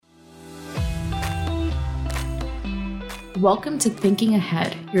Welcome to Thinking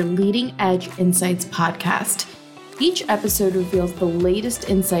Ahead, your leading edge insights podcast. Each episode reveals the latest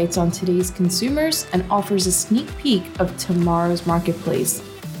insights on today's consumers and offers a sneak peek of tomorrow's marketplace.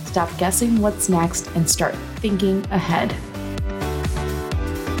 Stop guessing what's next and start thinking ahead.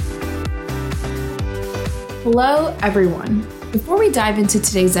 Hello, everyone. Before we dive into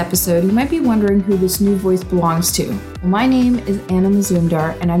today's episode, you might be wondering who this new voice belongs to. Well, my name is Anna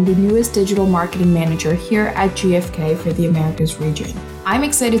Mazumdar, and I'm the newest digital marketing manager here at GfK for the Americas region. I'm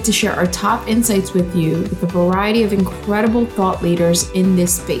excited to share our top insights with you with a variety of incredible thought leaders in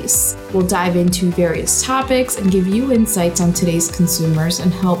this space. We'll dive into various topics and give you insights on today's consumers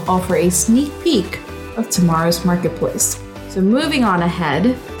and help offer a sneak peek of tomorrow's marketplace. So moving on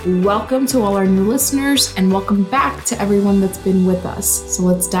ahead, welcome to all our new listeners and welcome back to everyone that's been with us. So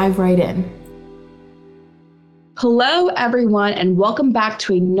let's dive right in. Hello, everyone, and welcome back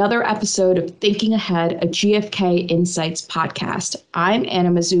to another episode of Thinking Ahead, a GfK Insights podcast. I'm Anna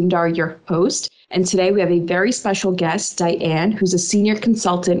Mazumdar, your host, and today we have a very special guest, Diane, who's a senior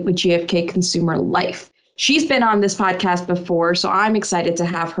consultant with GfK Consumer Life. She's been on this podcast before, so I'm excited to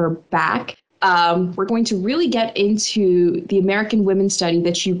have her back. We're going to really get into the American Women study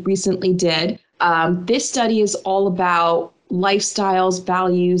that you recently did. This study is all about lifestyles,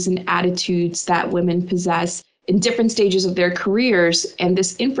 values, and attitudes that women possess in different stages of their careers. And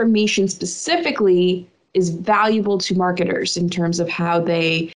this information specifically is valuable to marketers in terms of how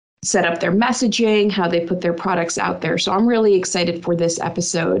they set up their messaging, how they put their products out there. So I'm really excited for this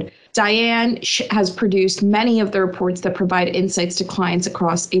episode. Diane has produced many of the reports that provide insights to clients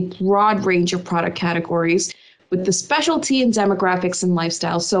across a broad range of product categories with the specialty in demographics and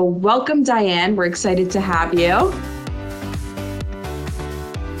lifestyle. So welcome, Diane. We're excited to have you.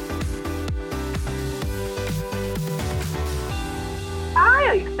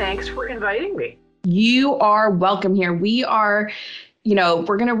 Hi, thanks for inviting me. You are welcome here. We're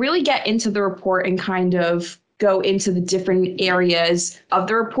going to really get into the report and kind of go into the different areas of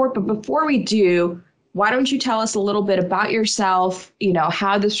the report. But before we do, why don't you tell us a little bit about yourself,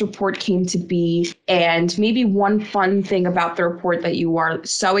 how this report came to be, and maybe one fun thing about the report that you are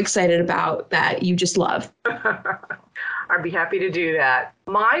so excited about that you just love. I'd be happy to do that.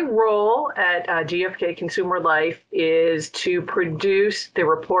 My role at GfK Consumer Life is to produce the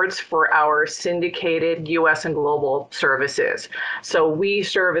reports for our syndicated U.S. and global services. So we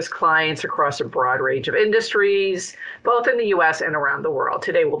service clients across a broad range of industries, both in the U.S. and around the world.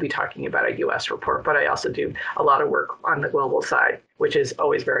 Today we'll be talking about a U.S. report, but I also do a lot of work on the global side, which is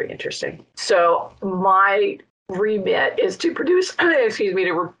always very interesting. So my remit is to produce,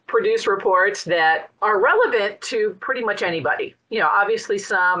 produce reports that are relevant to pretty much anybody. Obviously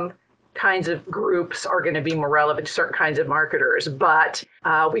some kinds of groups are going to be more relevant to certain kinds of marketers, but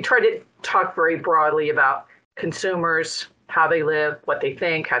we try to talk very broadly about consumers, how they live, what they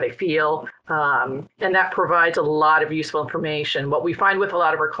think, how they feel, and that provides a lot of useful information. What we find with a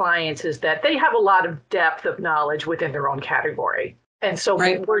lot of our clients is that they have a lot of depth of knowledge within their own category. And so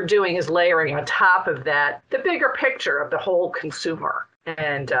What we're doing is layering on top of that the bigger picture of the whole consumer.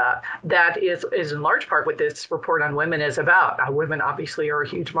 And that is in large part what this report on women is about. Women obviously are a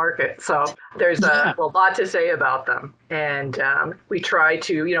huge market. So there's a lot to say about them. And we try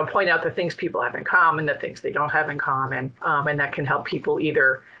to, point out the things people have in common, the things they don't have in common. And that can help people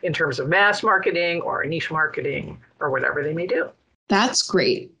either in terms of mass marketing or niche marketing or whatever they may do. That's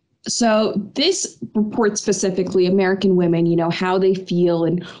great. So this report specifically, American Women, how they feel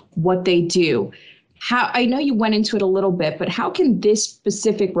and what they do. I know you went into it a little bit, but how can this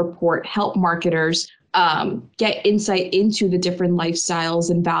specific report help marketers get insight into the different lifestyles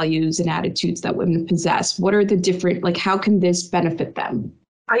and values and attitudes that women possess? What are the different, how can this benefit them?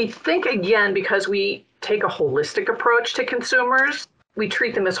 I think, again, because we take a holistic approach to consumers, we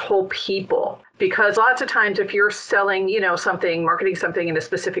treat them as whole people, because lots of times if you're selling, something, marketing something in a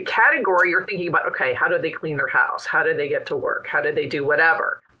specific category, you're thinking about, okay, how do they clean their house? How do they get to work? How do they do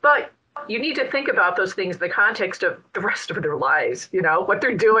whatever? But you need to think about those things in the context of the rest of their lives, what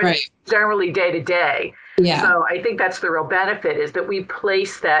they're doing generally day to day. Yeah. So I think that's the real benefit, is that we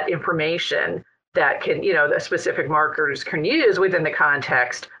place that information that can, the specific marketers can use within the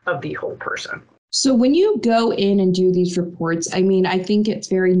context of the whole person. So when you go in and do these reports, I think it's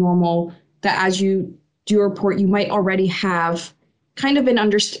very normal that as you do a report, you might already have kind of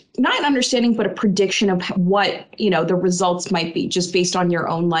not an understanding, but a prediction of what, the results might be just based on your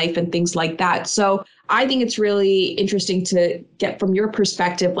own life and things like that. So I think it's really interesting to get from your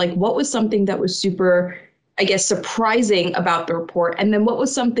perspective, what was something that was super, surprising about the report? And then what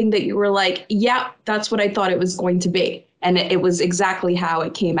was something that you were like, yeah, that's what I thought it was going to be. And it was exactly how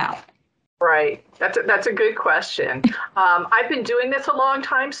it came out. Right. That's a good question. I've been doing this a long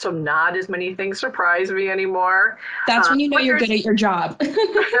time, so not as many things surprise me anymore. That's when you know But you're there's, good at your job.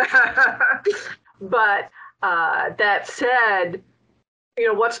 but that said,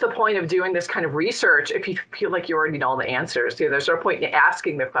 what's the point of doing this kind of research if you feel like you already know all the answers? There's no point in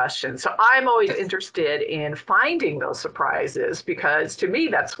asking the question. So I'm always interested in finding those surprises because to me,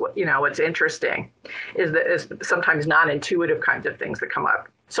 that's what's interesting is sometimes non-intuitive kinds of things that come up.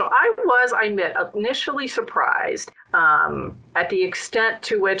 So I admit, initially surprised at the extent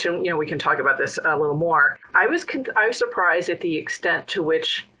to which, and we can talk about this a little more. I was surprised at the extent to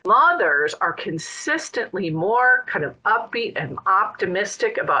which mothers are consistently more kind of upbeat and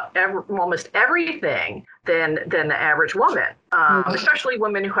optimistic about almost everything than the average woman, especially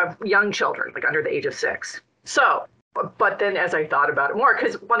women who have young children, like under the age of 6. So, but then as I thought about it more,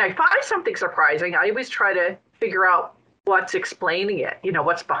 because when I find something surprising, I always try to figure out what's explaining it,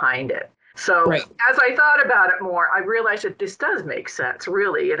 what's behind it. So Right. as I thought about it more, I realized that this does make sense,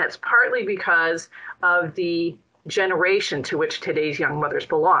 really. And it's partly because of the generation to which today's young mothers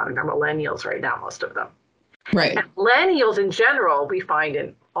belong. They're millennials right now, most of them. Right. And millennials in general, we find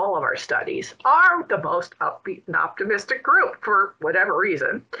in all of our studies, are the most upbeat and optimistic group for whatever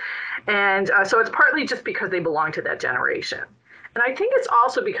reason. And so it's partly just because they belong to that generation. And I think it's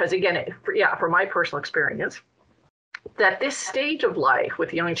also because, again, from my personal experience, that this stage of life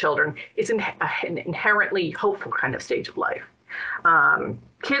with young children is an inherently hopeful kind of stage of life.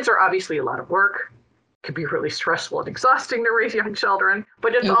 Kids are obviously a lot of work. It can be really stressful and exhausting to raise young children,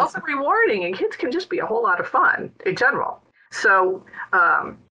 but it's also rewarding, and kids can just be a whole lot of fun in general. So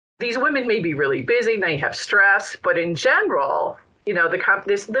these women may be really busy, they have stress, but in general,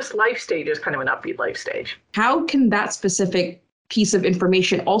 this life stage is kind of an upbeat life stage. How can that specific piece of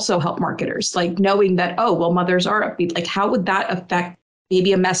information also help marketers? Like knowing that, oh, well, mothers are upbeat. Like how would that affect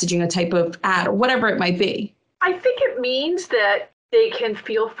maybe a messaging, a type of ad or whatever it might be? I think it means that they can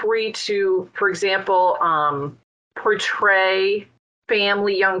feel free to, for example, portray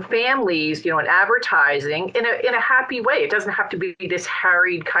young families, in advertising in a happy way. It doesn't have to be this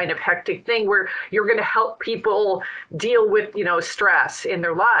harried kind of hectic thing where you're going to help people deal with, stress in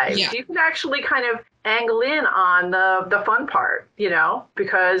their lives. Yeah. You can actually kind of angle in on the fun part,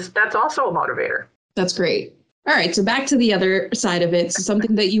 because that's also a motivator. That's great. All right. So back to the other side of it. So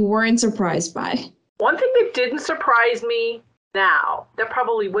something that you weren't surprised by. One thing that didn't surprise me now that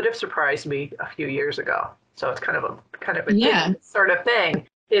probably would have surprised me a few years ago. So it's kind of a sort of thing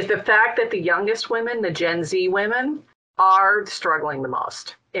is the fact that the youngest women, the Gen Z women, are struggling the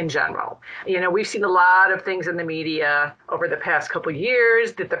most in general. We've seen a lot of things in the media over the past couple of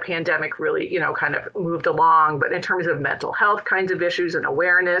years that the pandemic really, kind of moved along. But in terms of mental health kinds of issues and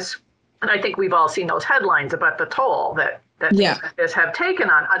awareness, and I think we've all seen those headlines about the toll that this have taken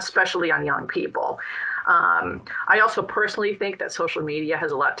on, especially on young people. I also personally think that social media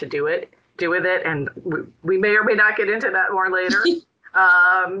has a lot to do with it, and we may or may not get into that more later.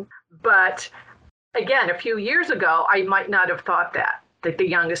 But again, a few years ago, I might not have thought that the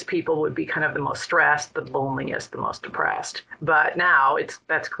youngest people would be kind of the most stressed, the loneliest, the most depressed. But now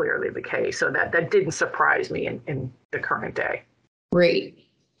that's clearly the case. So that didn't surprise me in the current day. Great.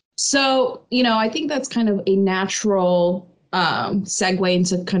 So, I think that's kind of a natural segue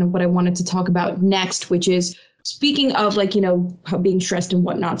into kind of what I wanted to talk about next, which is speaking of how being stressed and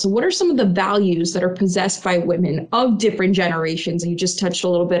whatnot. So what are some of the values that are possessed by women of different generations? And you just touched a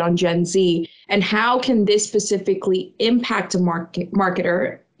little bit on Gen Z, and how can this specifically impact a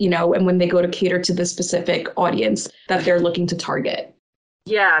marketer, and when they go to cater to the specific audience that they're looking to target?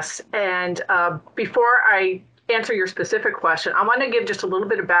 Yes. And before I answer your specific question, I want to give just a little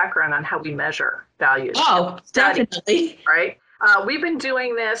bit of background on how we measure values. Oh, definitely. Right. We've been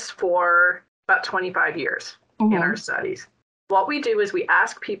doing this for about 25 years in our studies. What we do is we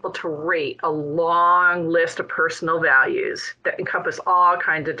ask people to rate a long list of personal values that encompass all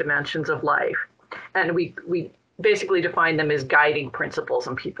kinds of dimensions of life. And we basically define them as guiding principles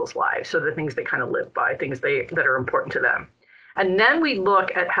in people's lives. So the things they kind of live by, things that are important to them. And then we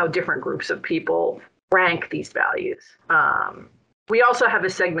look at how different groups of people rank these values. We also have a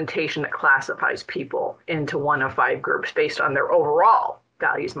segmentation that classifies people into one of 5 groups based on their overall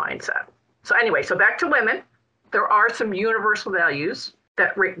values mindset. So anyway, so back to women. There are some universal values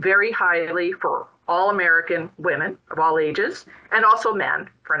that rate very highly for all American women of all ages, and also men,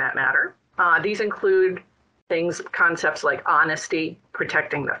 for that matter. These include concepts like honesty,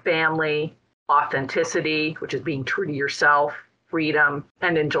 protecting the family, authenticity, which is being true to yourself, freedom,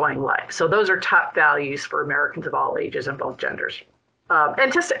 and enjoying life. So those are top values for Americans of all ages and both genders.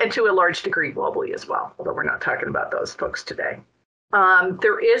 And to a large degree globally as well, although we're not talking about those folks today.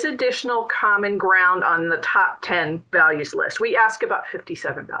 There is additional common ground on the top 10 values list. We ask about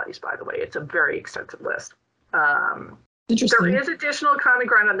 57 values, by the way. It's a very extensive list. There is additional common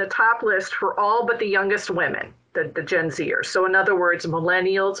ground on the top list for all but the youngest women, the Gen Zers. So in other words,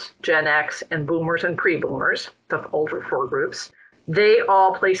 millennials, Gen X, and boomers and pre-boomers, the older four groups, they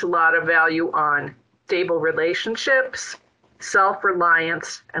all place a lot of value on stable relationships,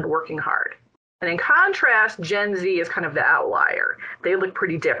 self-reliance, and working hard. And in contrast, Gen Z is kind of the outlier. They look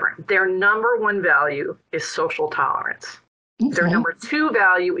pretty different. Their number one value is social tolerance. Okay. Their number two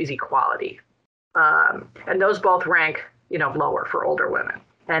value is equality. And those both rank, lower for older women.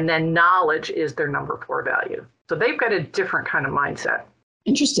 And then knowledge is their number four value. So they've got a different kind of mindset.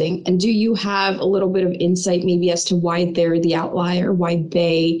 Interesting. And do you have a little bit of insight maybe as to why they're the outlier, why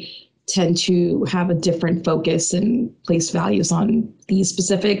they tend to have a different focus and place values on these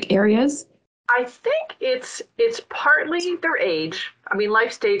specific areas? I think it's partly their age. I mean,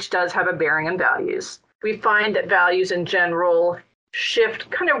 life stage does have a bearing on values. We find that values in general shift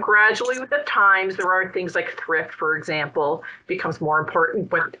kind of gradually with the times. There are things like thrift, for example, becomes more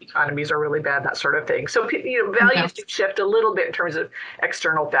important when economies are really bad, that sort of thing. So, values do shift a little bit in terms of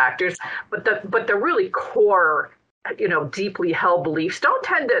external factors, but the really core, deeply held beliefs don't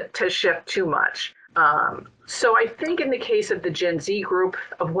tend to shift too much. So I think in the case of the Gen Z group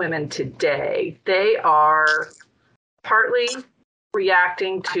of women today, they are partly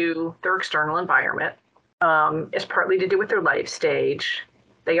reacting to their external environment. It's partly to do with their life stage.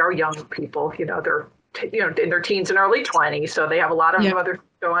 They are young people, they're in their teens and early 20s, so they have a lot of other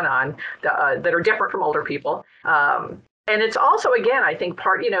going on that are different from older people. And it's also, again, I think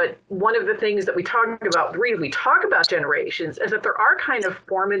one of the things that we talk about generations is that there are kind of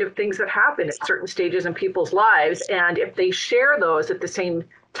formative things that happen at certain stages in people's lives. And if they share those at the same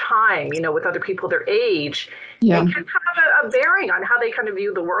time, with other people their age, it can have a bearing on how they kind of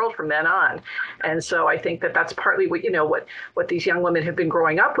view the world from then on. And so I think that that's partly what these young women have been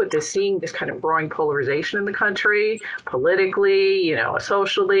growing up with, is seeing this kind of growing polarization in the country, politically,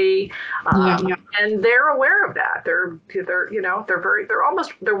 socially, and they're aware of that. They're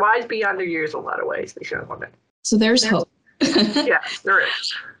wise beyond their years in a lot of ways, these young women. So there's hope. Yes, there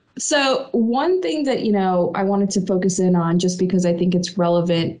is. So one thing that, I wanted to focus in on, just because I think it's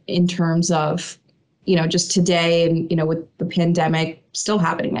relevant in terms of, just today and, with the pandemic still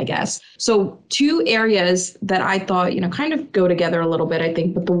happening, I guess. So two areas that I thought, kind of go together a little bit, I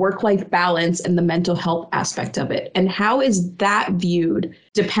think, but the work-life balance and the mental health aspect of it. And how is that viewed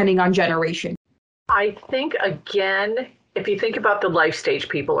depending on generation? I think, again, if you think about the life stage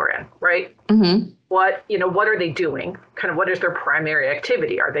people are in, right? Mm-hmm. What are they doing? Kind of what is their primary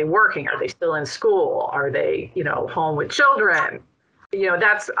activity? Are they working? Are they still in school? Are they, home with children?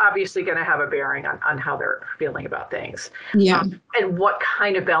 That's obviously going to have a bearing on how they're feeling about things. Yeah. And what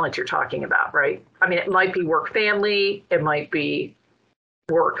kind of balance you're talking about, right? I mean, it might be work family. It might be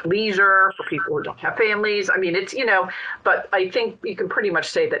work leisure for people who don't have families. I mean, it's, but I think you can pretty much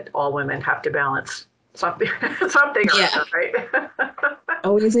say that all women have to balance something or other, right?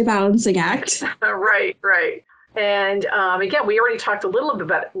 Always a balancing act. Right. And again, we already talked a little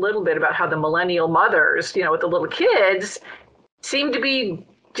bit about how the millennial mothers, with the little kids, seem to be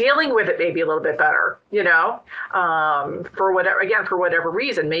dealing with it maybe a little bit better, for whatever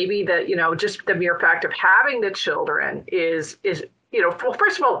reason. Maybe that, just the mere fact of having the children is well,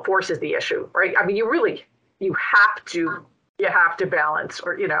 first of all, it forces the issue, right? I mean, you have to balance,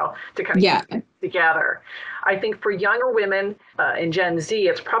 or, to kind of keep it together. I think for younger women in Gen Z,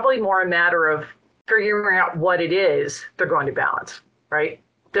 it's probably more a matter of figuring out what it is they're going to balance, right?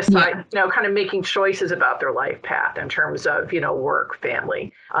 Decide, kind of making choices about their life path in terms of, work,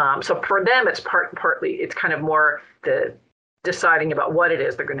 family. So for them, it's partly, it's kind of more the deciding about what it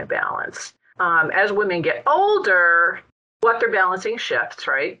is they're going to balance. As women get older, what they're balancing shifts,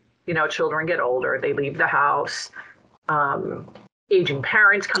 right? Children get older, they leave the house. Aging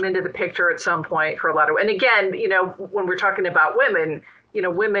parents come into the picture at some point for a lot of, and again, when we're talking about women,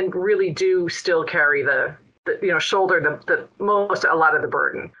 women really do still carry shoulder a lot of the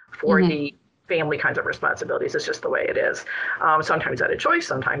burden for the family kinds of responsibilities. It's just the way it is. Sometimes at a choice,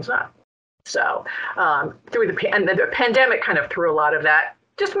 sometimes not. So through the pandemic kind of threw a lot of that,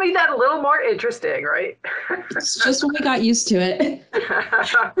 just made that a little more interesting, right? It's just when we got used to it.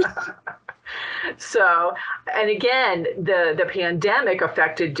 So, and again, the pandemic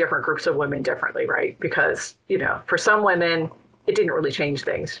affected different groups of women differently, right? Because, for some women, it didn't really change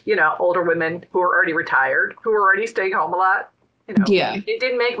things. Older women who were already retired, who were already staying home a lot, it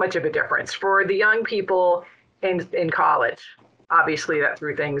didn't make much of a difference. For the young people in college, obviously that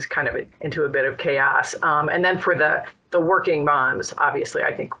threw things kind of into a bit of chaos. And then for the working moms, obviously,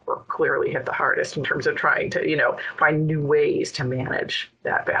 I think were clearly hit the hardest in terms of trying to, find new ways to manage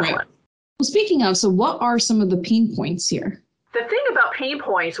that balance. Right. Well, speaking of, so what are some of the pain points here? The thing about pain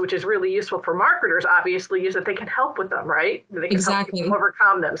points, which is really useful for marketers, obviously, is that they can help with them, right? They can help people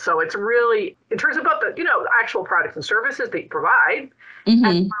overcome them. So it's really, in terms of about the, actual products and services that you provide, as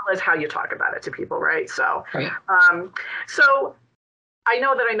well as how you talk about it to people, right? So, so I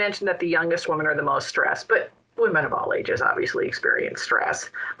know that I mentioned that the youngest women are the most stressed, but women of all ages obviously experience stress.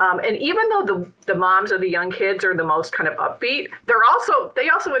 And even though the moms of the young kids are the most kind of upbeat, they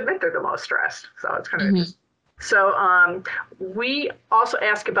also admit they're the most stressed. So it's kind of interesting. So we also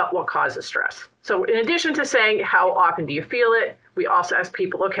ask about what causes stress. So in addition to saying how often do you feel it, we also ask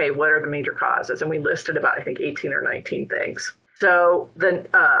people, okay, what are the major causes? And we listed about, I think, 18 or 19 things. So then,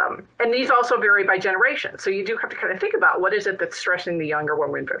 and these also vary by generation. So you do have to kind of think about what is it that's stressing the younger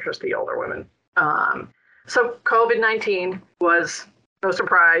women versus the older women. So COVID-19 was, no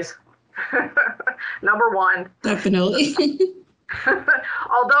surprise, number one. Definitely.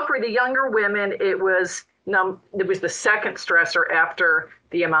 Although for the younger women, it was the second stressor after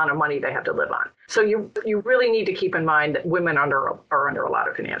the amount of money they have to live on. So you really need to keep in mind that women are under a lot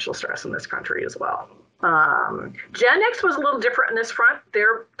of financial stress in this country as well. Gen X was a little different in this front.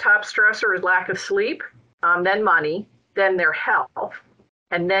 Their top stressor is lack of sleep, then money, then their health,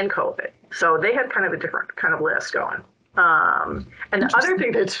 and then COVID. So they had kind of a different kind of list going. And the other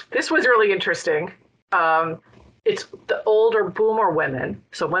thing this was really interesting. It's the older boomer women,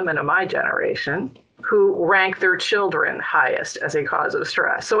 so women of my generation, who rank their children highest as a cause of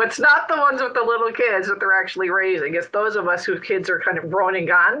stress. So it's not the ones with the little kids that they're actually raising. It's those of us whose kids are kind of grown and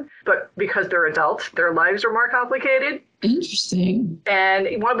gone, but because they're adults, their lives are more complicated. Interesting. And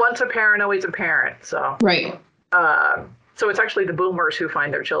once a parent, always a parent. So right. So it's actually the boomers who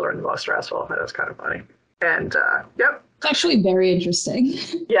find their children the most stressful. That's kind of funny. And yep. It's actually very interesting.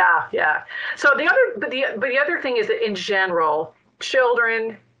 Yeah. So the other thing is that in general,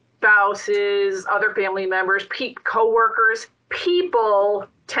 children, spouses, other family members, co-workers, people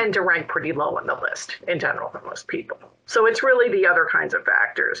tend to rank pretty low on the list in general for most people. So it's really the other kinds of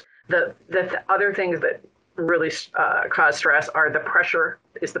factors. The other things that really cause stress are the pressure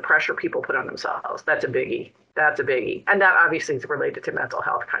people put on themselves. That's a biggie. And that obviously is related to mental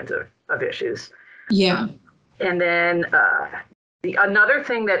health kinds of issues. Yeah. And then another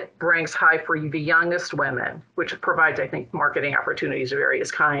thing that ranks high for the youngest women, which provides, I think, marketing opportunities of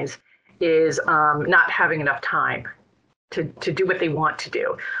various kinds, is not having enough time to do what they want to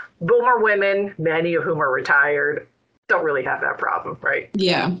do. Boomer women, many of whom are retired, don't really have that problem, right?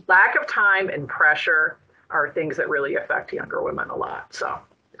 Yeah. Lack of time and pressure are things that really affect younger women a lot. So,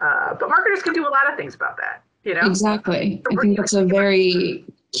 but marketers can do a lot of things about that, Exactly. I think that's a very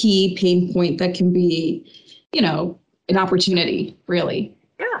key pain point that can be, an opportunity, really.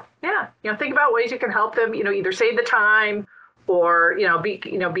 Yeah. Think about ways you can help them, either save the time or,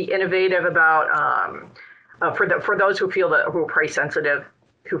 be innovative about, for those who are price sensitive,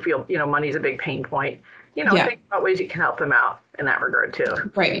 who feel, money's a big pain point, think about ways you can help them out in that regard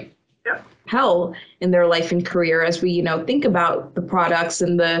too. Right. Yeah. Hell in their life and career as we, think about the products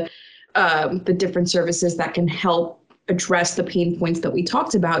and the different services that can help address the pain points that we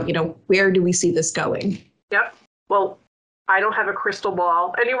talked about, where do we see this going? Yep. Well, I don't have a crystal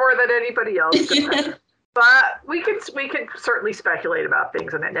ball any more than anybody else does. But we could certainly speculate about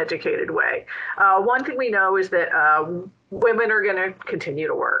things in an educated way. One thing we know is that women are going to continue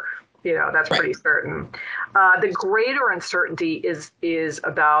to work. That's pretty certain. The greater uncertainty is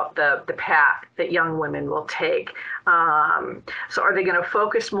about the path that young women will take. So are they going to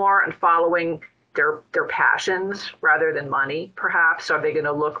focus more on following their passions rather than money, perhaps? Are they going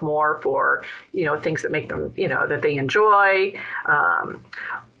to look more for, things that make them, that they enjoy?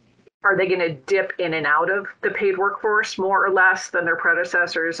 Are they going to dip in and out of the paid workforce more or less than their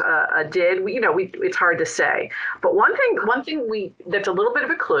predecessors did? It's hard to say. But one thing that's a little bit of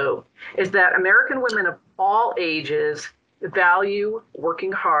a clue is that American women of all ages value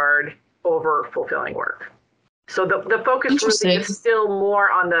working hard over fulfilling work. So the focus really is still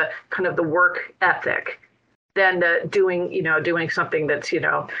more on the kind of the work ethic than doing something that's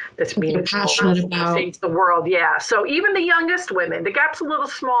meaningful, passionate about, saves the world. Yeah. So even the youngest women, the gap's a little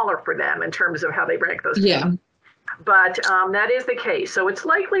smaller for them in terms of how they rank those. Yeah. But that is the case. So it's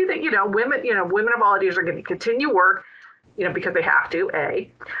likely that women of all ages are going to continue work, because they have to.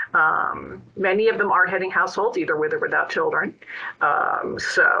 Many of them are heading households either with or without children.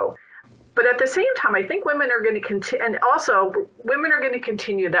 But at the same time, I think women are going to continue, and also women are going to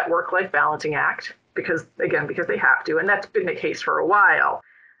continue that work-life balancing act. because they have to. And that's been the case for a while.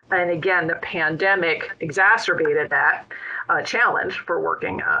 And again, the pandemic exacerbated that challenge for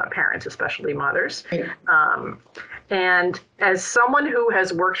working parents, especially mothers. And as someone who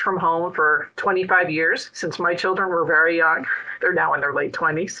has worked from home for 25 years, since my children were very young, they're now in their late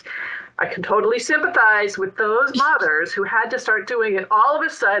 20s, I can totally sympathize with those mothers who had to start doing it all of a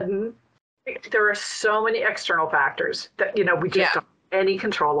sudden. There are so many external factors that, we just don't have any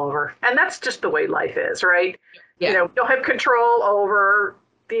control over. And that's just the way life is, right? We don't have control over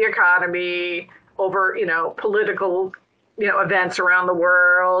the economy, over, political, events around the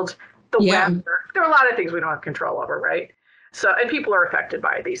world, the weather. There are a lot of things we don't have control over, right? So, and people are affected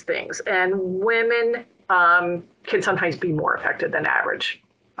by these things. And women can sometimes be more affected than average.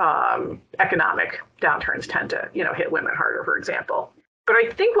 Economic downturns tend to, hit women harder, for example. But I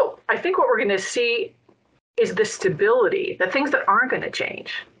think what we're going to see is the stability, the things that aren't going to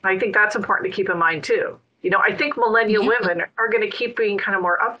change. I think that's important to keep in mind too. I think millennial women are going to keep being kind of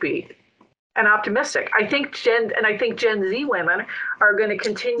more upbeat and optimistic. I think Gen Z women are going to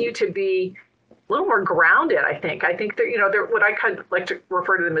continue to be a little more grounded. I think they're what I kind of like to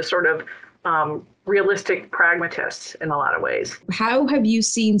refer to them as sort of realistic pragmatists in a lot of ways. How have you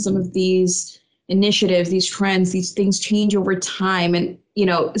seen some of these initiatives, these trends, these things change over time? And,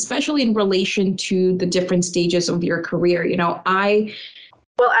 especially in relation to the different stages of your career,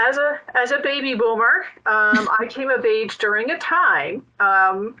 Well, as a baby boomer, I came of age during a time,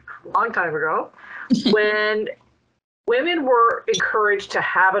 a long time ago, when women were encouraged to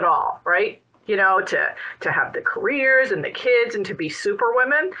have it all, right? To have the careers and the kids and to be super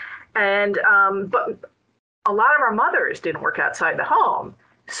women. And but a lot of our mothers didn't work outside the home.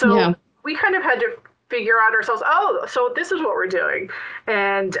 So we kind of had to figure out ourselves, so this is what we're doing.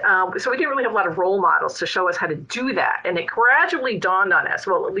 And so we didn't really have a lot of role models to show us how to do that. And it gradually dawned on us,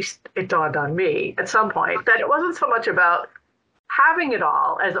 well, at least it dawned on me at some point, that it wasn't so much about having it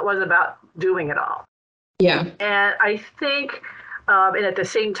all as it was about doing it all. Yeah. And I think, and at the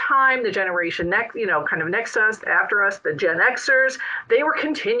same time, the generation next to us, after us, the Gen Xers, they were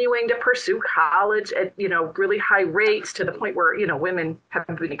continuing to pursue college at, really high rates to the point where, women have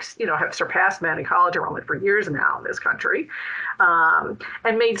been, have surpassed men in college enrollment for years now in this country,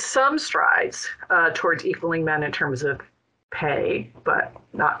 and made some strides towards equaling men in terms of pay, but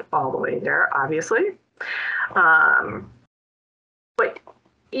not all the way there, obviously. But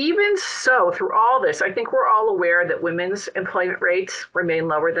even so, through all this, I think we're all aware that women's employment rates remain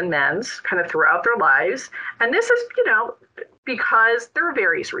lower than men's kind of throughout their lives. And this is, because there are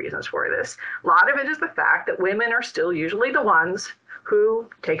various reasons for this. A lot of it is the fact that women are still usually the ones who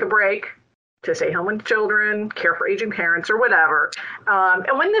take a break to stay home with children, care for aging parents or whatever.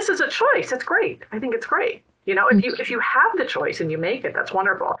 And when this is a choice, it's great. I think it's great. If you have the choice and you make it, that's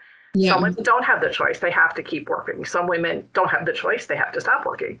wonderful. Yeah. Some women don't have the choice. They have to keep working. Some women don't have the choice. They have to stop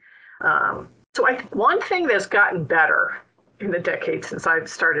working. So I think one thing that's gotten better in the decades since I've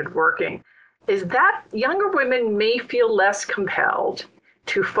started working is that younger women may feel less compelled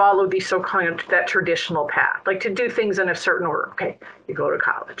to follow that traditional path, like to do things in a certain order. Okay, you go to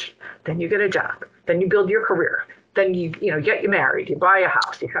college, then you get a job, then you build your career, then you get married, you buy a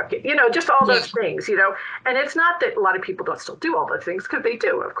house, you have just all those things, and it's not that a lot of people don't still do all those things, because they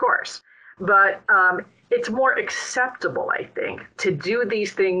do, of course, but it's more acceptable, I think, to do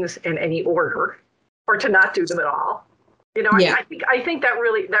these things in any order or to not do them at all. I think that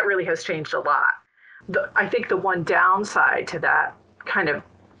really has changed a lot. I think the one downside to that kind of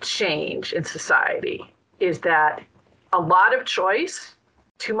change in society is that a lot of choice,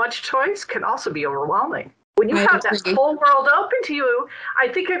 too much choice, can also be overwhelming. When you have that whole world open to you, I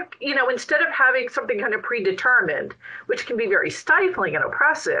think, instead of having something kind of predetermined, which can be very stifling and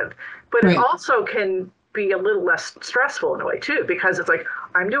oppressive, but it also can be a little less stressful in a way too, because it's like,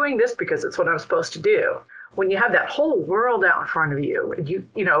 I'm doing this because it's what I'm supposed to do. When you have that whole world out in front of you and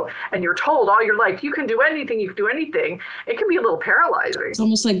and you're told all your life, you can do anything, it can be a little paralyzing. It's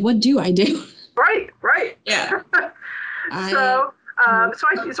almost like, what do I do? Right. Yeah. So a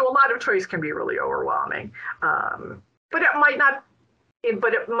lot of choice can be really overwhelming, but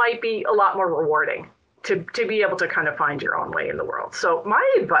it might be a lot more rewarding to be able to kind of find your own way in the world. So my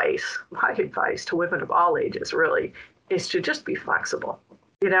advice to women of all ages really is to just be flexible.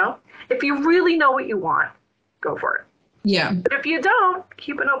 If you really know what you want, go for it. Yeah. But if you don't,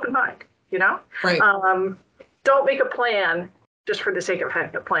 keep an open mind. Right. Don't make a plan just for the sake of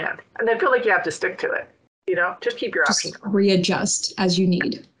having a plan, and then feel like you have to stick to it. Just keep your options. Readjust as you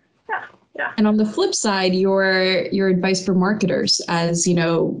need. Yeah. And on the flip side, your advice for marketers, as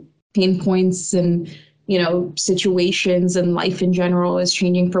pain points and situations and life in general is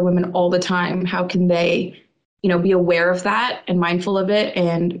changing for women all the time. How can they, be aware of that and mindful of it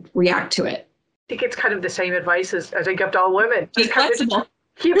and react to it? I think it's kind of the same advice as I give to all women. Be flexible.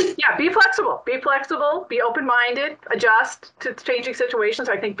 Be flexible. Be flexible. Be open-minded. Adjust to changing situations.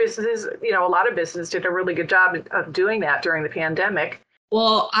 I think businesses, a lot of businesses did a really good job of doing that during the pandemic.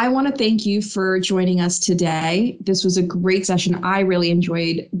 Well, I want to thank you for joining us today. This was a great session. I really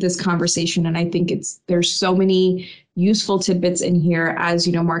enjoyed this conversation, and I think there's so many useful tidbits in here as,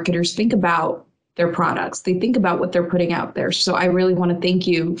 marketers think about their products. They think about what they're putting out there. So I really want to thank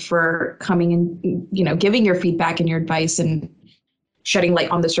you for coming and, giving your feedback and your advice and shedding light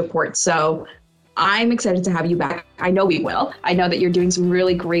on this report. So I'm excited to have you back. I know we will. I know that you're doing some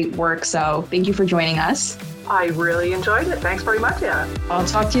really great work. So thank you for joining us. I really enjoyed it. Thanks very much, Anna. I'll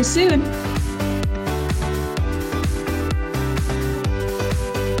talk to you soon.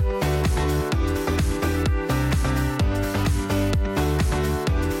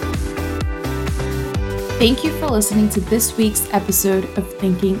 Thank you for listening to this week's episode of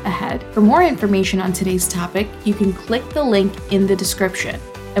Thinking Ahead. For more information on today's topic, you can click the link in the description.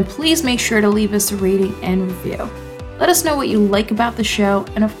 And please make sure to leave us a rating and review. Let us know what you like about the show,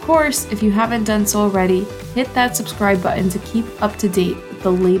 and of course, if you haven't done so already, hit that subscribe button to keep up to date with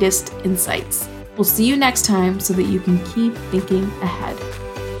the latest insights. We'll see you next time so that you can keep thinking ahead.